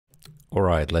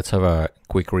Alright, let's have a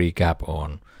quick recap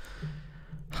on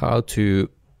how to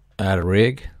add a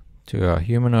rig to a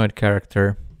humanoid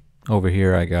character. Over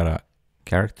here I got a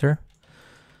character.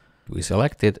 We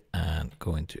select it and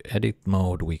go into edit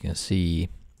mode. We can see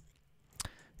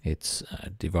it's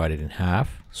divided in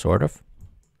half, sort of.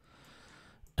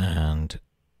 And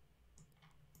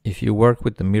if you work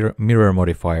with the mirror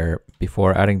modifier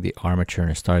before adding the armature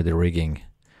and start the rigging,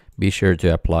 be sure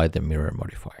to apply the mirror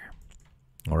modifier.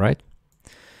 Alright.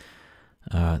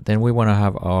 Then we want to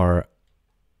have our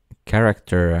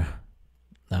character,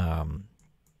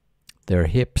 their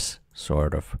hips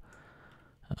sort of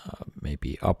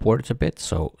maybe upwards a bit,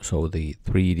 so the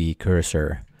 3D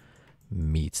cursor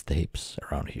meets the hips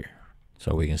around here,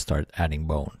 so we can start adding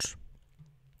bones.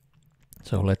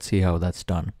 So let's see how that's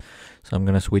done. So I'm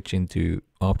going to switch into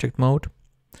object mode.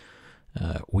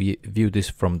 We view this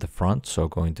from the front, so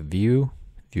going to view,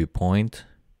 viewpoint,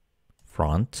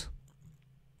 front.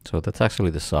 So that's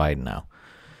actually the side now.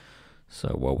 So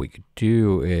what we could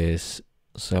do is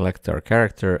select our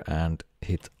character and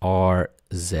hit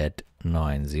RZ90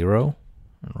 and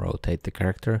rotate the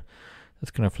character. That's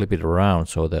going to flip it around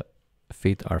so the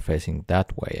feet are facing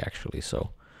that way actually. So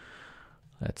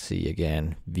let's see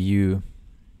again, view,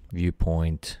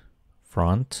 viewpoint,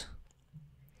 front,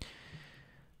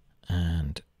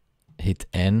 and hit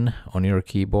N on your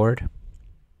keyboard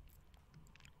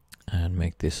and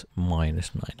make this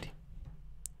 -90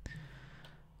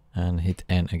 and hit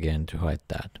N again to hide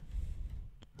that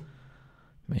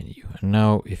menu. And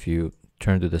now if you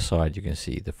turn to the side, you can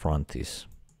see the front is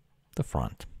the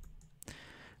front.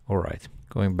 Alright,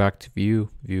 going back to view,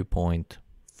 viewpoint,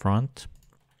 front.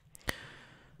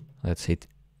 Let's hit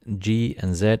G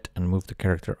and Z and move the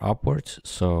character upwards,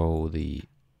 so the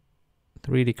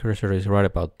 3D cursor is right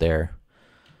about there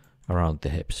around the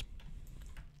hips.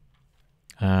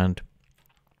 And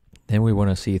then we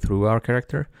want to see through our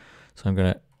character, so I'm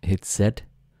gonna hit Z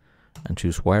and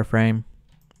choose wireframe,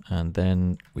 and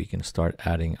then we can start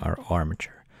adding our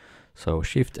armature. So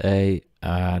Shift A,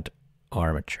 add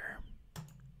armature.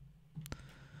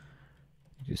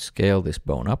 You scale this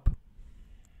bone up,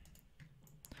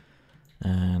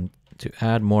 and to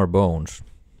add more bones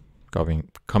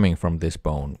coming from this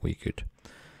bone, we could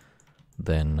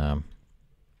then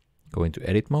go into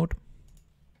edit mode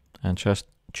and just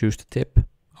choose the tip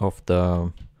of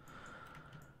the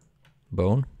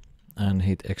bone and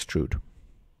hit extrude.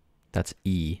 That's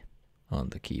E on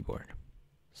the keyboard.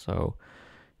 So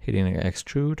hitting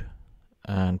extrude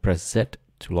and press Z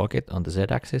to lock it on the Z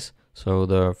axis. So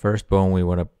the first bone, we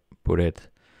want to put it,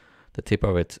 the tip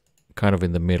of it, kind of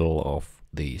in the middle of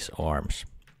these arms.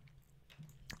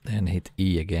 Then hit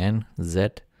E again,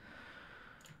 Z,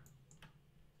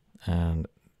 and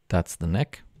that's the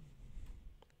neck.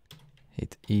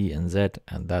 Hit E and Z,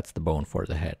 and that's the bone for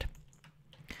the head.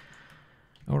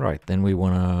 Alright, then we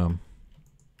want to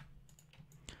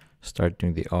start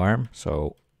doing the arm,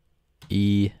 so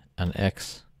E and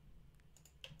X,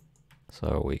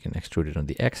 so we can extrude it on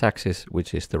the X-axis,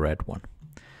 which is the red one.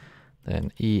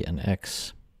 Then E and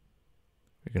X,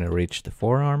 we're going to reach the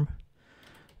forearm,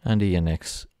 and E and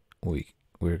X,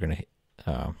 we're going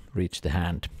to reach the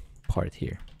hand part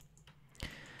here.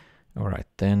 Alright,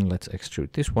 then let's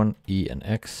extrude this one, E and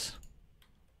X,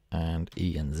 and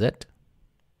E and Z,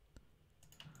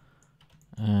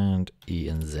 and E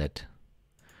and Z.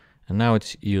 And now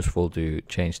it's useful to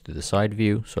change to the side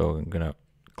view, so I'm gonna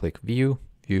click view,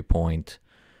 viewpoint,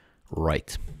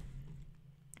 right.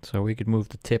 So we could move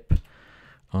the tip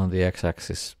on the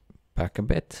X-axis back a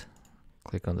bit,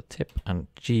 click on the tip, and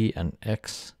G and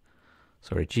X,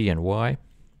 sorry, G and Y,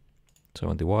 so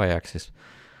on the Y-axis,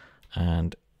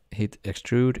 and hit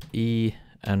extrude E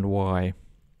and Y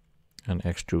and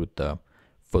extrude the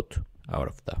foot out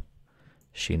of the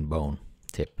shin bone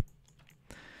tip.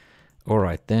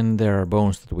 Alright, then there are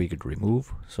bones that we could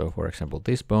remove. So for example,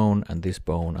 this bone and this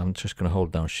bone, I'm just going to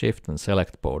hold down Shift and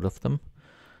select both of them.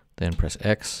 Then press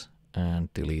X and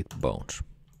delete bones.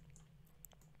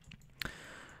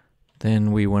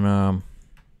 Then we want to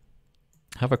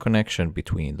have a connection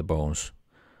between the bones,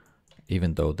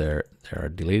 even though there are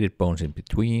deleted bones in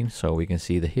between. So we can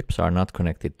see the hips are not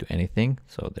connected to anything,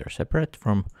 so they're separate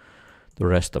from the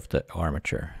rest of the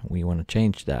armature. We want to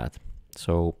change that.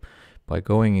 So by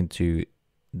going into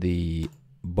the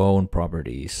bone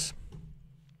properties,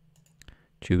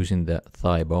 choosing the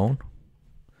thigh bone,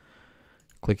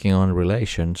 clicking on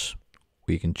relations,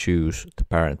 we can choose the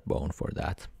parent bone for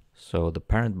that. So the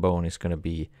parent bone is going to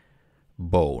be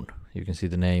bone. You can see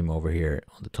the name over here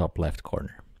on the top left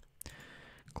corner.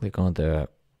 Click on the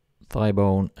thigh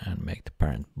bone and make the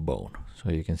parent bone.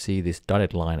 So you can see this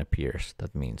dotted line appears.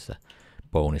 That means the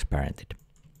bone is parented.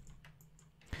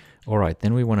 Alright,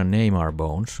 then we want to name our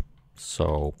bones.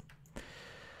 So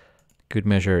good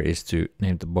measure is to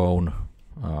name the bone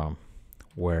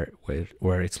where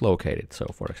it's located. So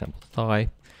for example, thigh.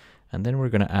 And then we're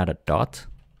going to add a dot.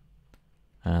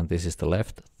 And this is the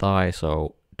left thigh,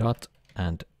 so dot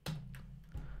and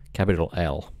capital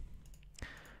L.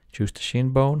 Choose the shin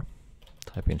bone,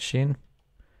 type in shin,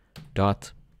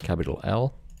 dot, capital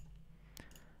L,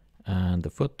 and the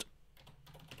foot,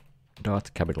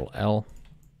 dot, capital L.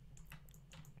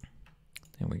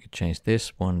 Then we could change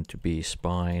this one to be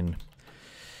spine.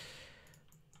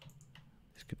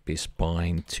 This could be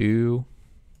spine 2,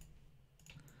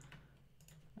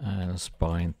 and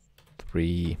spine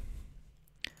 3,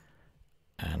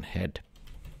 and head.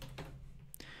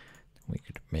 We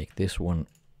could make this one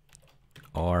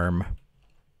arm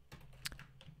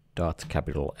dot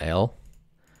capital L.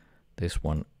 This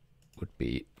one would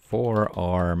be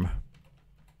forearm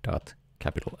dot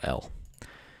capital L.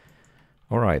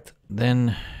 All right,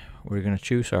 then we're going to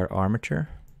choose our armature.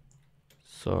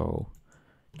 So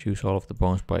choose all of the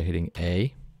bones by hitting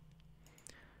A.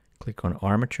 Click on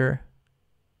armature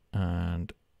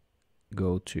and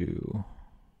go to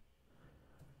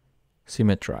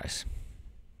Symmetrize.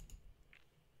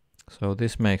 So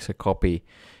this makes a copy.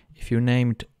 If you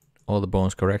named all the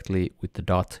bones correctly with the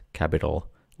dot capital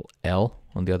L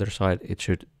on the other side, it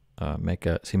should make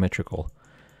a symmetrical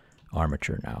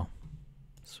armature now.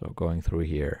 So going through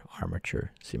here,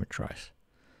 armature, Symmetrize.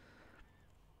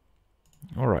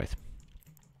 All right.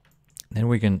 Then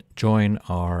we can join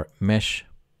our mesh,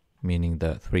 meaning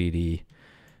the 3D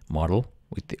model,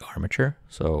 with the armature.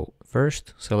 So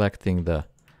first selecting the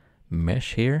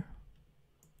mesh here,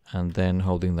 and then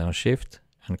holding down Shift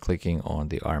and clicking on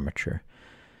the armature.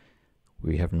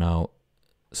 We have now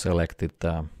selected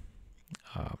the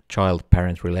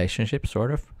child-parent relationship,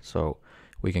 sort of. So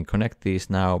we can connect these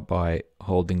now by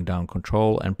holding down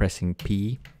Control and pressing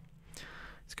P.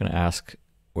 It's going to ask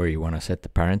where you want to set the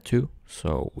parent to.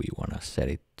 So we want to set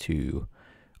it to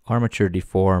armature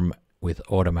deform with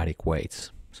automatic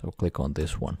weights. So click on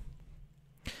this one.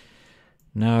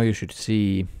 Now you should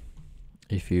see,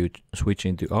 if you switch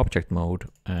into object mode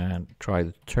and try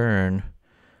to turn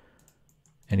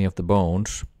any of the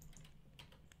bones,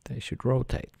 they should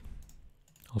rotate.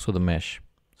 Also the mesh.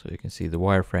 So you can see the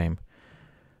wireframe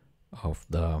of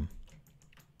the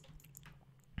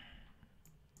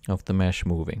mesh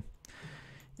moving.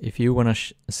 If you want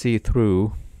to see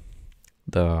through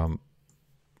the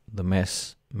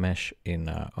mesh in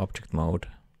object mode,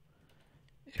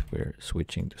 if we're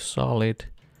switching to solid,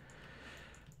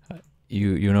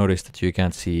 you notice that you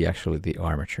can't see actually the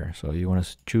armature. So you want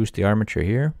to choose the armature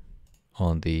here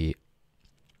on the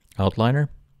outliner,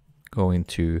 go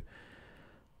into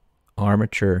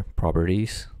armature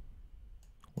properties,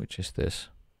 which is this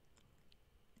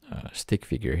stick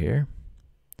figure here.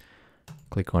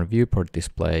 Click on viewport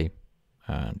display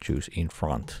and choose in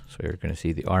front. So you're going to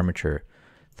see the armature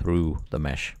through the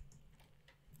mesh.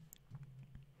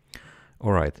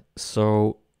 All right,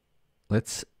 so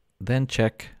let's then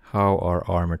check how our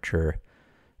armature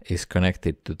is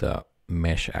connected to the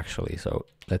mesh actually. So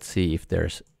let's see if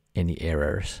there's any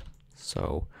errors.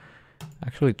 So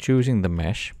actually choosing the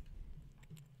mesh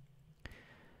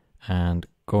and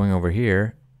going over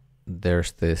here,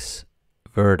 there's this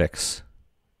vertex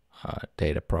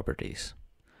data properties.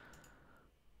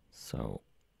 So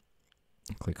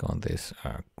click on this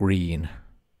green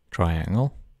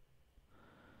triangle.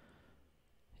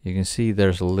 You can see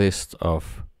there's a list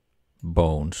of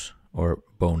bones or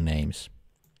bone names.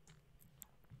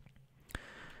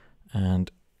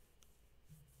 And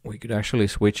we could actually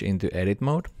switch into edit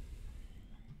mode.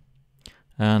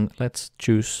 And let's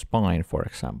choose spine, for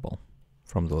example,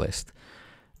 from the list.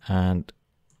 And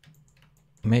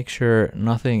make sure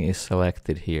nothing is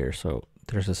selected here. So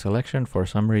there's a selection for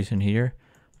some reason here.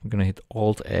 I'm going to hit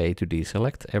Alt A to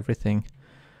deselect everything.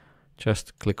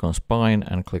 Just click on spine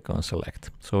and click on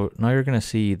select. So now you're going to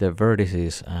see the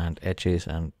vertices and edges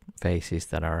and faces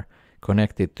that are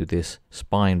connected to this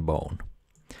spine bone.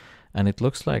 And it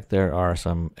looks like there are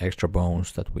some extra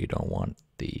bones that we don't want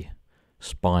the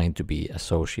spine to be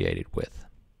associated with.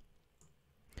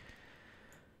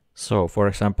 So for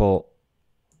example,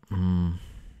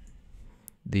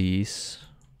 these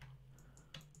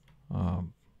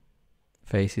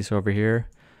faces over here,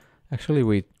 actually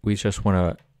we just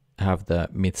want to have the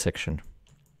midsection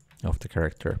of the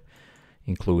character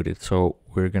included. So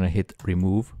we're going to hit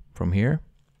remove from here,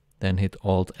 then hit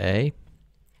Alt A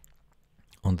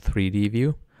on the 3D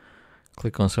view,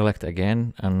 Click on select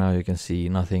again, and now you can see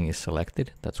nothing is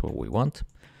selected. That's what we want.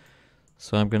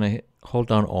 So I'm gonna hold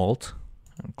down Alt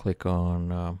and click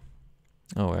on,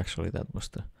 oh, actually that was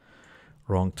the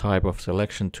wrong type of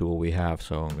selection tool we have.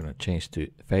 So I'm gonna change to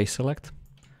face select.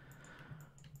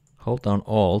 Hold down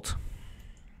Alt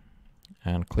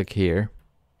and click here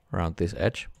around this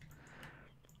edge,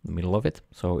 the middle of it.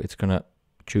 So it's gonna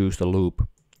choose the loop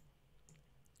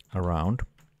around.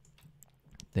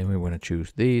 Then we want to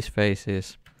choose these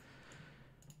faces,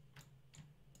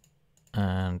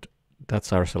 and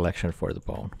that's our selection for the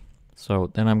bone. So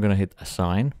then I'm going to hit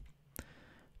assign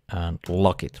and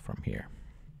lock it from here.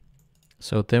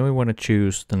 So then we want to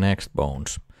choose the next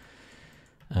bones,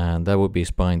 and that would be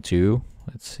spine 2.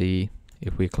 Let's see,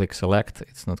 if we click select,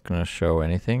 it's not going to show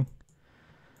anything.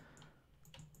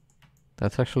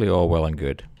 That's actually all well and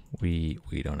good. We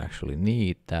don't actually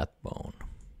need that bone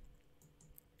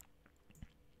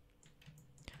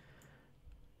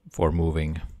for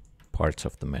moving parts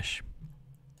of the mesh.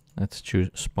 Let's choose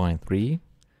spine 3,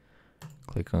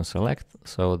 click on select.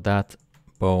 So that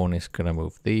bone is gonna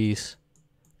move these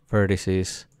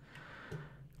vertices.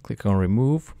 Click on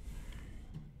remove,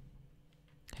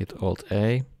 hit Alt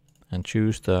A and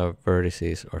choose the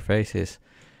vertices or faces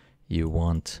you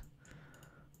want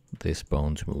this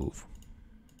bone to move.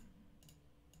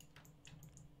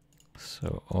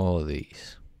 So all of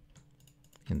these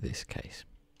in this case.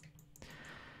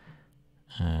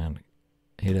 And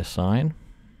hit assign,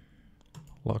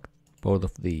 lock both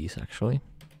of these actually,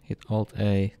 hit Alt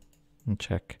A and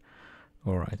check.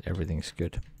 All right, everything's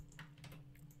good.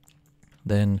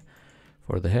 Then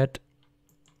for the head,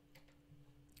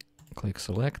 click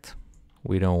select.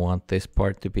 We don't want this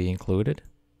part to be included.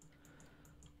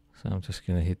 So I'm just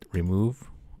gonna hit remove,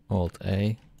 Alt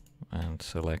A and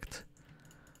select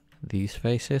these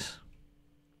faces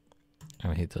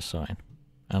and hit assign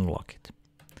and lock it.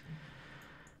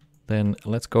 Then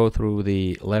let's go through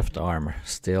the left arm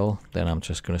still, then I'm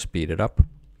just going to speed it up.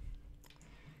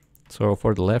 So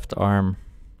for the left arm,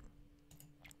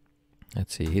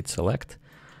 let's see, hit select,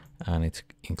 and it's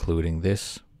including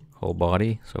this whole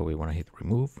body. So we want to hit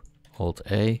remove, Alt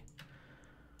A,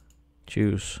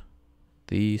 choose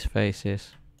these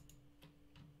faces.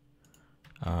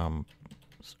 Sorry.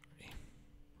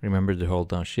 Remember to hold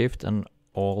down Shift and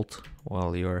Alt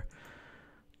while you're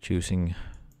choosing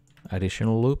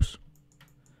additional loops,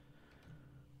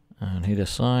 and hit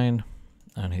assign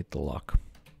and hit the lock.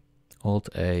 Alt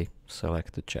A,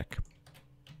 select to check.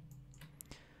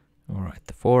 All right,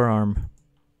 the forearm,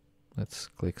 let's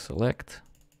click select.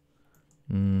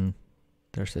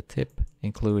 There's the tip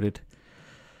included.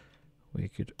 We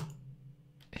could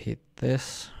hit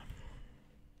this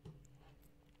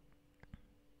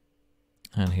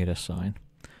and hit assign.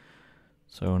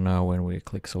 So now when we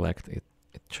click select, it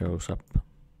shows up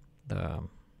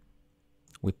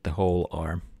with the whole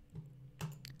arm.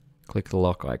 Click the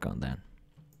lock icon then.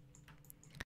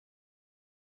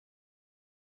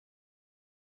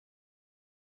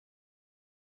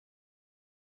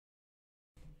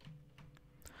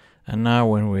 And now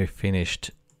when we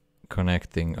finished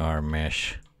connecting our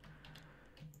mesh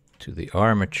to the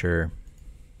armature,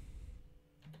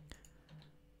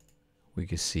 we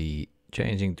can see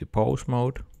changing to pose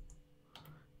mode,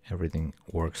 everything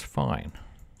works fine.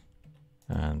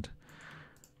 And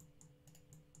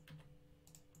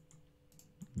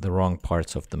the wrong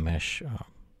parts of the mesh,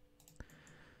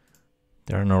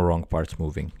 there are no wrong parts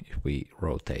moving if we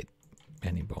rotate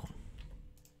any bone.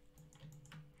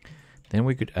 Then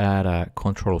we could add a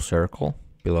control circle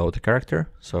below the character.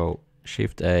 So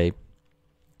Shift A,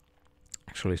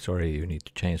 actually sorry, you need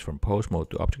to change from pose mode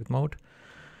to object mode.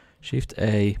 Shift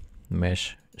A,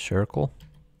 mesh circle,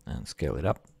 and scale it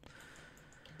up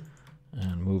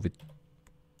and move it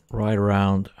right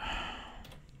around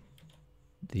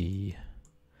the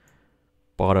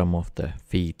bottom of the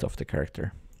feet of the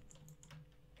character.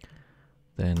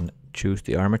 Then choose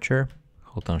the armature,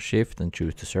 hold down Shift and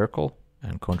choose the circle,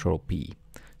 and Control P,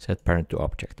 set parent to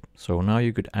object. So now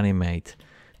you could animate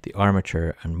the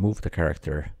armature and move the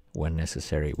character when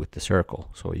necessary with the circle.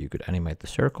 So you could animate the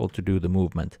circle to do the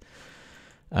movement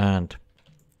and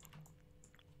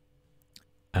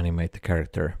animate the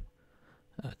character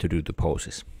to do the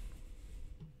poses.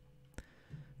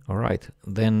 All right,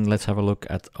 then let's have a look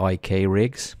at IK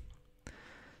rigs.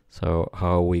 So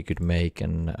how we could make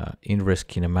an inverse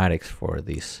kinematics for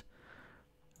these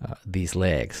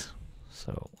legs.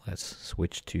 So let's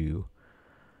switch to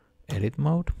edit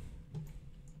mode.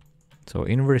 So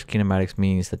inverse kinematics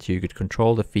means that you could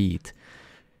control the feet.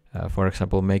 For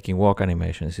example, making walk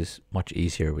animations is much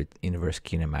easier with inverse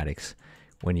kinematics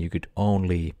when you could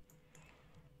only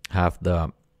have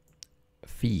the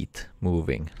feet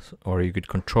moving, or you could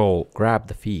grab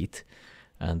the feet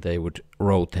and they would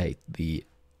rotate the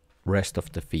rest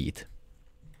of the feet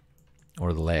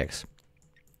or the legs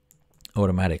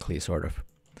automatically, sort of.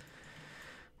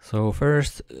 So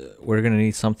first we're going to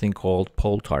need something called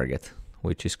pole target,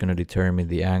 which is going to determine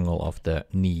the angle of the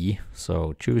knee.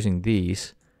 So choosing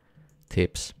these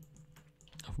tips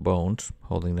of bones,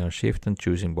 holding down shift and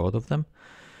choosing both of them,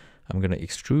 I'm going to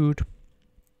extrude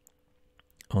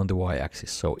on the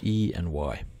y-axis, so E and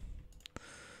Y.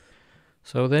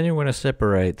 So then you want to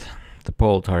separate the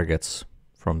pole targets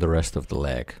from the rest of the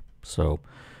leg. So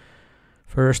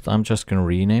first I'm just going to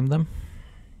rename them.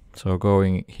 So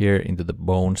going here into the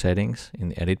bone settings in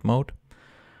the edit mode,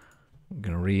 I'm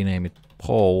going to rename it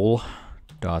pole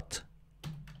dot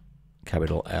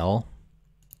capital L.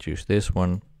 Choose this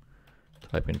one,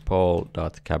 type in pole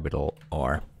dot capital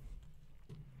R.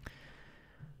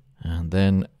 And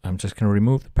then I'm just going to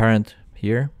remove the parent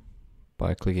here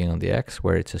by clicking on the X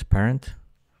where it says parent.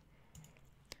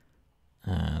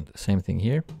 And same thing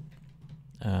here.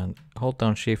 And hold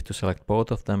down shift to select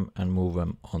both of them and move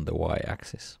them on the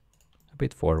y-axis a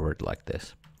bit forward like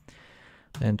this.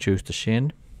 Then choose the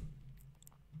shin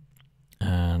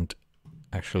and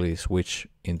actually switch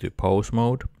into pose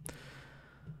mode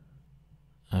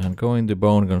and go into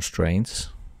bone constraints,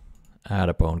 add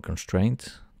a bone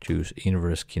constraint, choose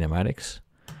inverse kinematics.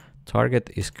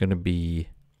 Target is going to be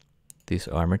this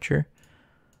armature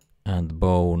and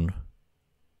bone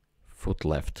foot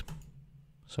left.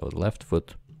 So the left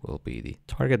foot will be the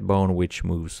target bone, which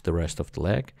moves the rest of the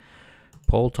leg.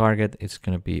 Pole target is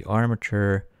going to be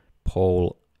armature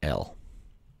pole L.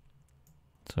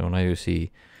 So now you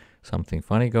see something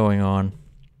funny going on.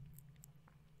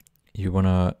 You want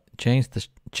to change the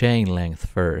chain length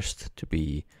first to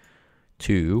be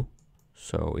 2.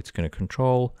 So it's going to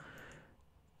control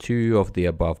 2 of the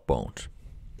above bones.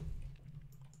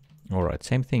 Alright,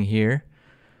 same thing here.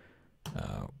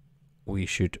 We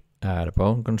should add a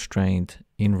bone constraint,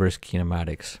 inverse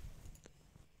kinematics,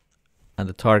 and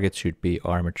the target should be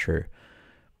armature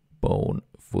bone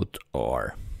foot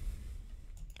R.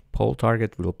 Pole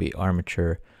target will be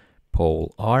armature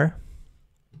pole R,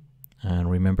 and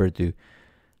remember to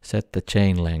set the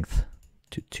chain length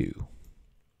to 2.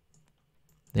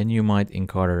 Then you might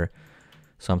encounter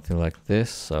something like this,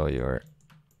 so your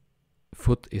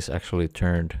foot is actually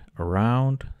turned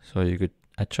around, so you could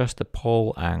adjust the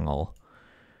pole angle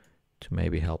to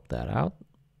maybe help that out.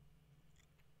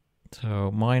 So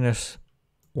minus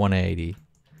 180,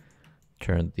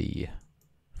 turn the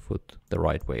foot the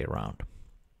right way around.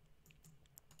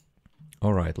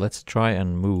 Alright, let's try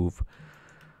and move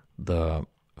the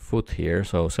foot here.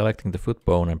 So selecting the foot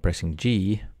bone and pressing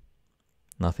G,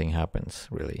 nothing happens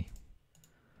really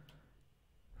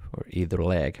for either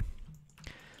leg.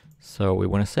 So we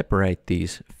want to separate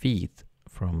these feet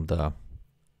from the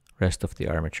rest of the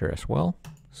armature as well.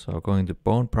 So going to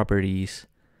bone properties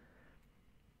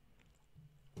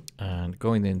and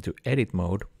going into edit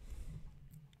mode,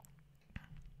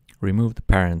 remove the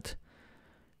parent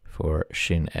for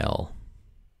shin L.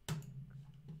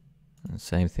 And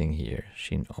same thing here,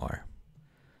 shin R.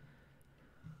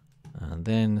 And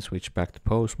then switch back to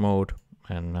pose mode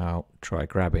and now try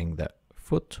grabbing the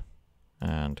foot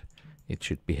and it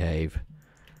should behave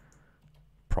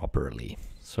properly.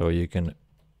 So you can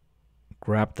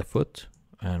grab the foot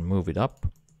and move it up,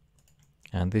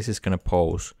 and this is going to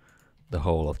pose the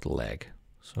whole of the leg.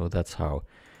 So that's how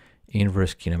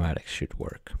inverse kinematics should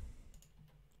work.